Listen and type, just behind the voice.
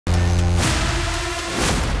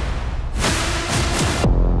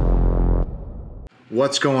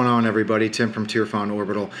What's going on, everybody? Tim from Tierfon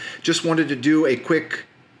Orbital. Just wanted to do a quick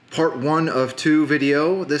part 1 of 2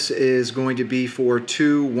 video. This is going to be for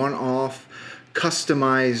 2 one-off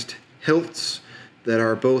customized hilts that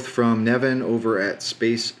are both from Nevin over at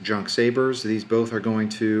Space Junk Sabers. These both are going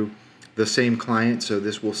to the same client, so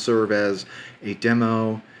this will serve as a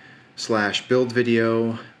demo / build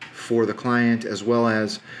video for the client, as well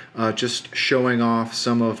as just showing off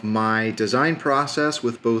some of my design process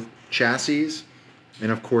with both chassis.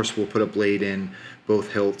 And of course we'll put a blade in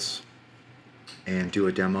both hilts and do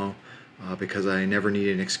a demo because I never need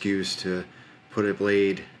an excuse to put a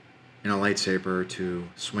blade in a lightsaber to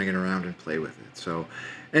swing it around and play with it. So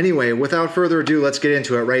anyway, without further ado, let's get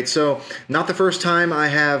into it, right? So not the first time I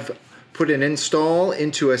have put an install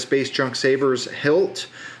into a Space Junk Sabers hilt.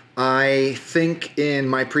 I think in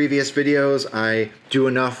my previous videos I do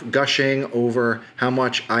enough gushing over how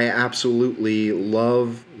much I absolutely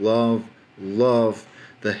love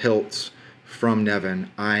the hilts from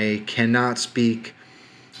Nevin. I cannot speak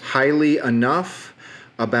highly enough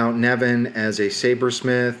about Nevin as a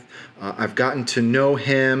sabersmith. I've gotten to know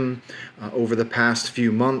him over the past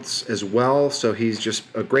few months as well, so he's just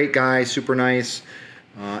a great guy, super nice,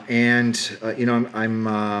 and you know,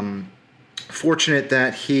 I'm fortunate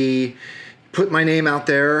that he put my name out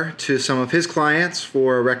there to some of his clients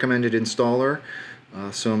for a recommended installer.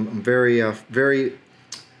 So I'm very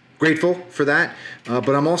grateful for that, but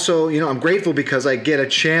I'm also, you know, I'm grateful because I get a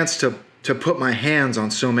chance to put my hands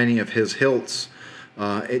on so many of his hilts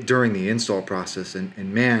during the install process,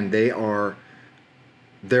 and man,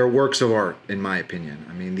 they're works of art in my opinion.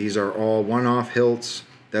 I mean, these are all one-off hilts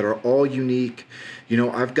that are all unique. You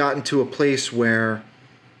know, I've gotten to a place where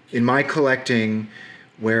in my collecting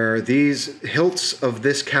where these hilts of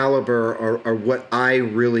this caliber are what I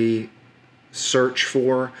really search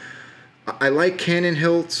for. I like Canon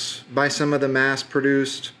hilts by some of the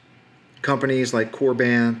mass-produced companies like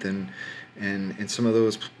Corbant and some of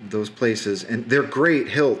those places, and they're great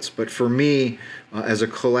hilts. But for me, as a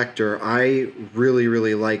collector, I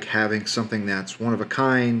really like having something that's one of a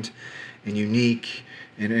kind and unique,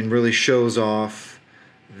 and really shows off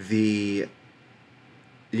the,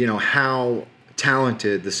 you know, how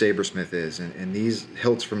talented the sabersmith is. And these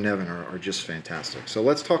hilts from Nevin are just fantastic. So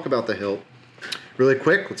let's talk about the hilt really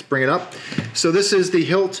quick. Let's bring it up. So this is the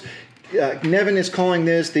hilt. Nevin is calling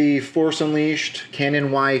this the Force Unleashed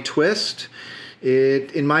Canon Y twist.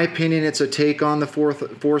 In my opinion, it's a take on the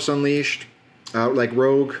Force Unleashed, like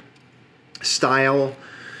Rogue style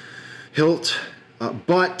hilt,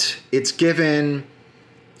 but it's given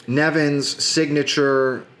Nevin's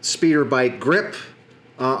signature speeder bike grip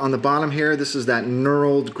on the bottom here. This is that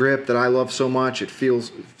knurled grip that I love so much. It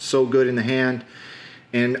feels so good in the hand.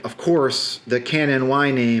 And of course, the Canon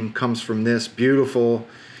Y name comes from this beautiful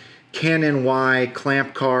Canon Y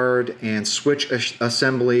clamp card and switch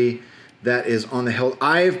assembly that is on the hilt.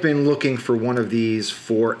 I've been looking for one of these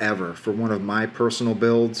forever, for one of my personal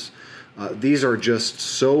builds. These are just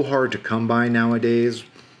so hard to come by nowadays,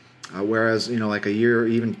 whereas, you know, like a year,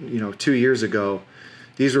 even, you know, 2 years ago,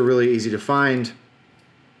 these were really easy to find.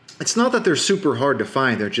 It's not that they're super hard to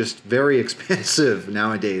find, they're just very expensive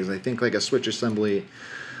nowadays. I think like a switch assembly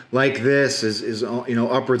like this is you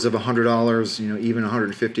know, upwards of $100, you know, even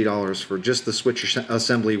 $150 for just the switch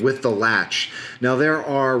assembly with the latch. Now there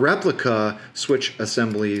are replica switch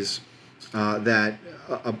assemblies that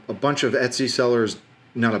a bunch of Etsy sellers,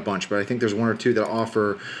 not a bunch, but I think there's 1 or 2 that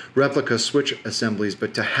offer replica switch assemblies,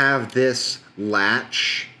 but to have this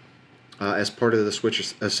latch as part of the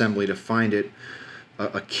switch assembly, to find it,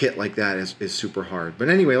 a kit like that is super hard. But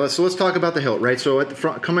anyway, let's talk about the hilt, right? So at the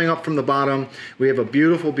front, coming up from the bottom, we have a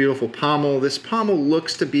beautiful pommel. This pommel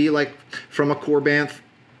looks to be like from a Corbant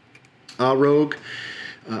Rogue,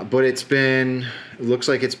 but it looks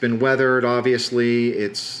like it's been weathered. Obviously,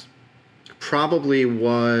 it's probably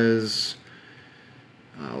was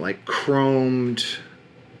like chromed.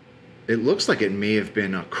 It looks like it may have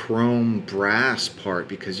been a chrome brass part,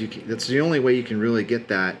 because that's the only way you can really get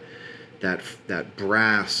that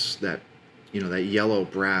brass, that, you know, that yellow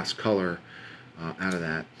brass color out of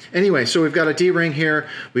that. Anyway, so we've got a D-ring here.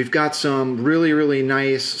 We've got some really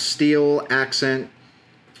nice steel accent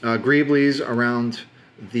greeblies around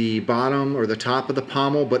the bottom or the top of the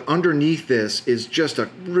pommel, but underneath this is just a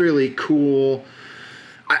really cool,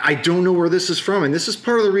 I don't know where this is from, and this is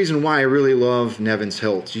part of the reason why I really love Nevin's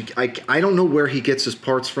hilts. I don't know where he gets his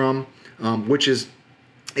parts from, which is,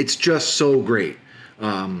 it's just so great.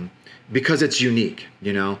 Because it's unique,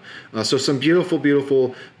 you know. So some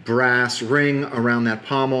beautiful brass ring around that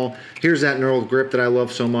pommel. Here's that knurled grip that I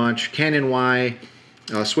love so much. Canon Y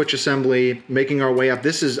switch assembly, making our way up.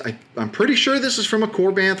 This is, I'm pretty sure this is from a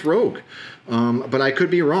Corbanth Rogue, but I could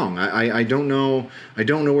be wrong. I don't know. I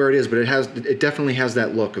don't know where it is, but it definitely has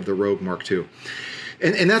that look of the Rogue Mark II.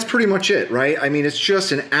 And that's pretty much it, right? I mean, it's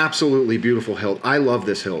just an absolutely beautiful hilt. I love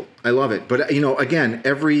this hilt. I love it. But, you know, again,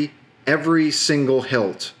 every single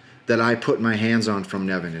hilt that I put my hands on from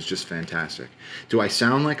Nevin is just fantastic. Do I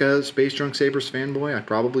sound like a Space Junk Sabers fanboy? I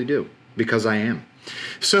probably do, because I am.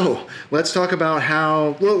 So let's talk about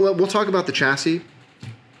how, we'll talk about the chassis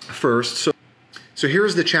first. So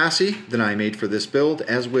here's the chassis that I made for this build.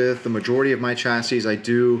 As with the majority of my chassis, I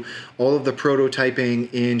do all of the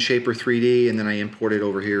prototyping in Shaper 3D, and then I import it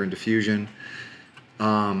over here into Fusion.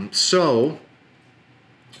 Because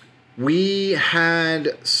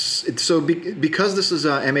this is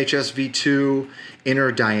a MHS V2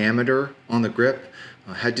 inner diameter on the grip,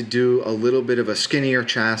 I had to do a little bit of a skinnier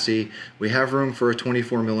chassis. We have room for a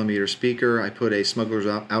 24mm speaker. I put a Smugglers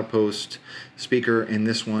Outpost speaker in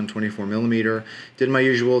this one, 24mm. Did my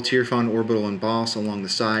usual Tearfun orbital emboss along the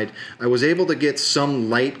side. I was able to get some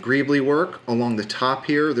light greebly work along the top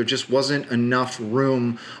here. There just wasn't enough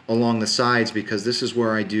room along the sides because this is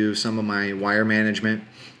where I do some of my wire management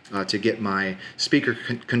to get my speaker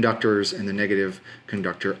conductors and the negative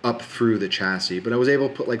conductor up through the chassis. But I was able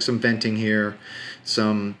to put like some venting here,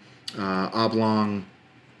 some oblong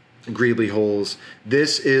greebly holes.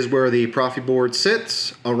 This is where the Proffie board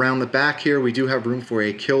sits. Around the back here we do have room for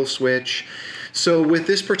a kill switch. So with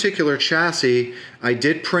this particular chassis, I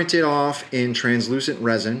did print it off in translucent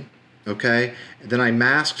resin, okay? Then I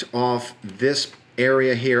masked off this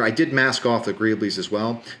area here. I did mask off the greeblies as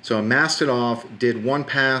well. So I masked it off, did one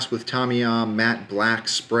pass with Tamiya matte black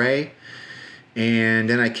spray, and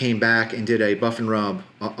then I came back and did a buff and rub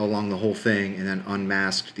along the whole thing, and then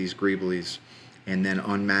unmasked these greeblies, and then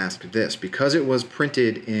unmasked this. Because it was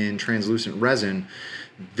printed in translucent resin,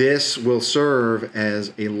 this will serve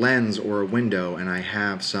as a lens or a window, and I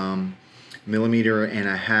have some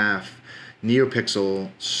 1.5mm Neopixel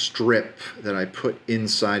strip that I put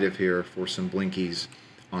inside of here for some blinkies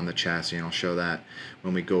on the chassis, and I'll show that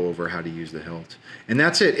when we go over how to use the hilt. And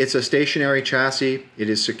that's it. It's a stationary chassis. It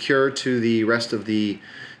is secured to the rest of the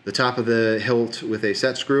top of the hilt with a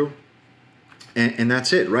set screw. And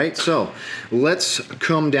that's it, right? So let's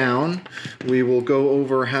come down. We will go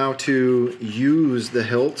over how to use the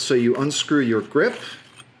hilt. So you unscrew your grip.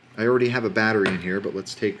 I already have a battery in here, but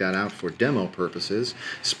let's take that out for demo purposes.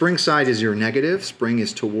 Spring side is your negative. Spring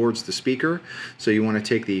is towards the speaker. So you want to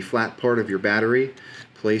take the flat part of your battery,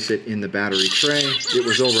 place it in the battery tray. It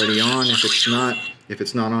was already on. If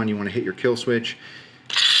it's not on, you want to hit your kill switch.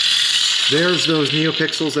 There's those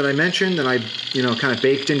Neopixels that I mentioned that I, kind of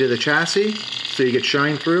baked into the chassis so you get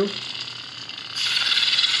shine through.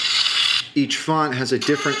 Each font has a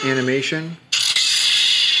different animation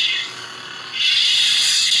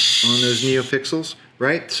on those Neopixels,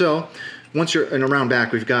 right? So once you're in around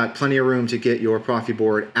back, we've got plenty of room to get your Proffie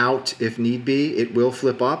board out if need be. It will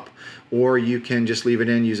flip up, or you can just leave it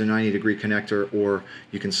in, use a 90-degree connector, or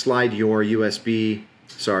you can slide your your SD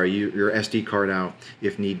card out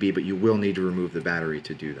if need be, but you will need to remove the battery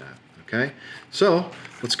to do that, okay? So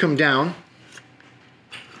let's come down,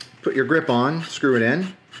 put your grip on, screw it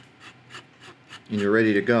in, and you're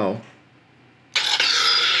ready to go.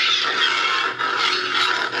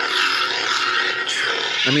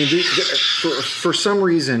 I mean, for some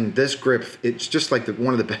reason, this grip, it's just like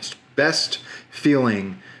one of the best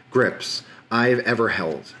feeling grips I've ever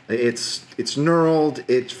held. It's knurled.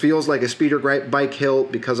 It feels like a speeder bike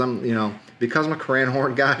hilt because I'm a crayon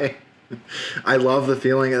horn guy. I love the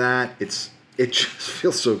feeling of that. It just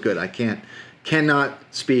feels so good. I cannot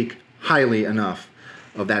speak highly enough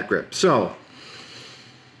of that grip. So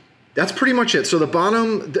that's pretty much it. So the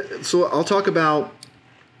bottom. So I'll talk about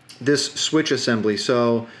this switch assembly.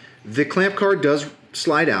 So the clamp card does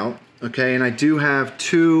slide out, okay, and I do have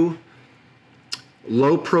two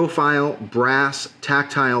low profile brass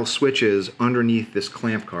tactile switches underneath this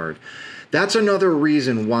clamp card. That's another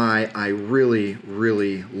reason why I really,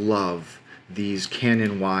 really love these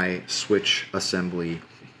Canon Y Switch Assembly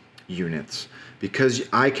units, because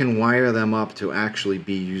I can wire them up to actually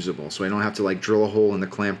be usable. So I don't have to like drill a hole in the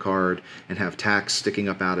clamp card and have tacks sticking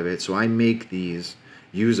up out of it. So I make these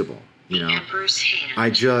usable,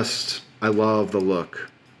 I love the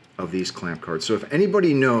look of these clamp cards. So if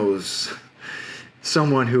anybody knows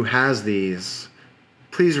someone who has these,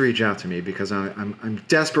 please reach out to me, because I'm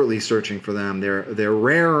desperately searching for them. They're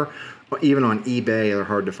rare, even on eBay. They're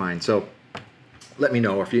hard to find. So let me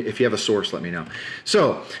know, or if you have a source, let me know.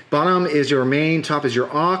 So bottom is your main, top is your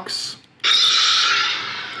aux.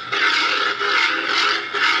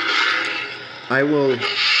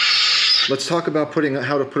 let's talk about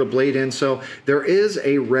how to put a blade in. So there is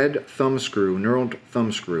a red thumb screw, knurled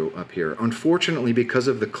thumb screw up here. Unfortunately, because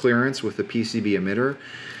of the clearance with the PCB emitter,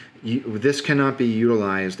 this cannot be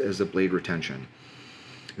utilized as a blade retention.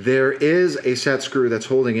 There is a set screw that's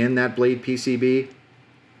holding in that blade PCB,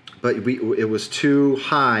 but it was too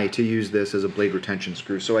high to use this as a blade retention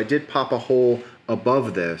screw. So I did pop a hole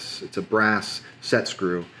above this. It's a brass set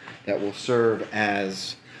screw that will serve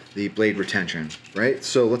as the blade retention, right?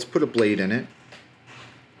 So let's put a blade in it.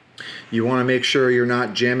 You want to make sure you're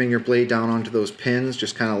not jamming your blade down onto those pins.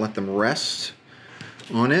 Just kind of let them rest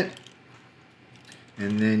on it.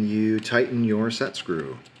 And then you tighten your set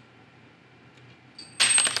screw.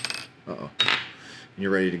 Uh-oh. And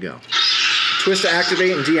you're ready to go. Twist to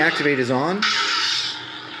activate and deactivate is on.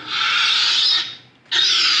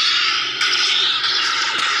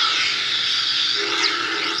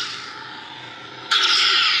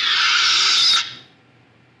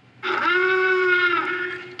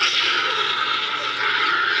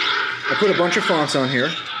 I put a bunch of fonts on here.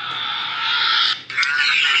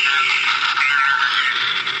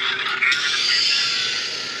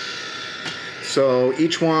 So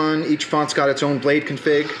each font's got its own blade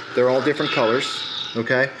config. They're all different colors,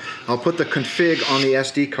 okay? I'll put the config on the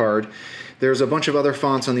SD card. There's a bunch of other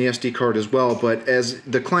fonts on the SD card as well, but as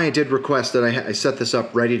the client did request that I set this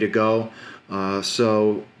up ready to go,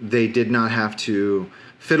 so they did not have to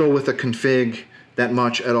fiddle with the config that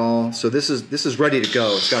much at all. So this is ready to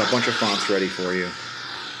go. It's got a bunch of fonts ready for you.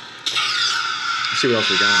 Let's see what else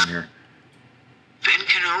we got on here. Ben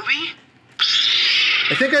Kenobi?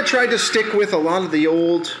 I think I tried to stick with a lot of the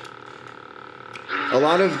old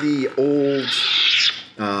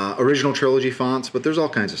original trilogy fonts, but there's all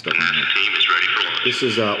kinds of stuff on here. This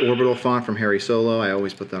is Orbital font from Harry Solo. I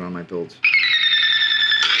always put that on my builds.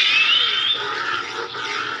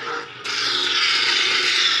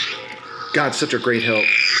 God, such a great hilt.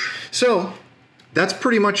 So that's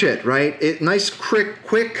pretty much it, right? Nice,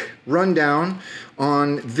 quick rundown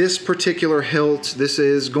on this particular hilt. This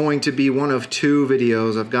is going to be one of 2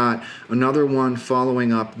 videos. I've got another one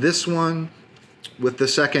following up this one with the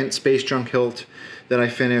second Space Junk hilt that I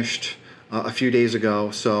finished a few days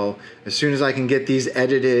ago. So as soon as I can get these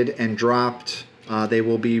edited and dropped, they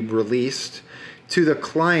will be released to the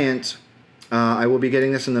client. I will be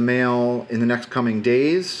getting this in the mail in the next coming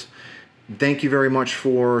days. Thank you very much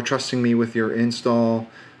for trusting me with your install.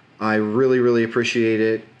 I really appreciate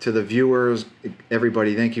it. To the viewers,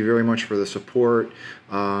 everybody, thank you very much for the support,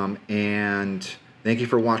 and thank you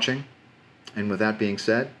for watching. And with that being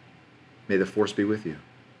said, may the force be with you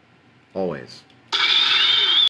always.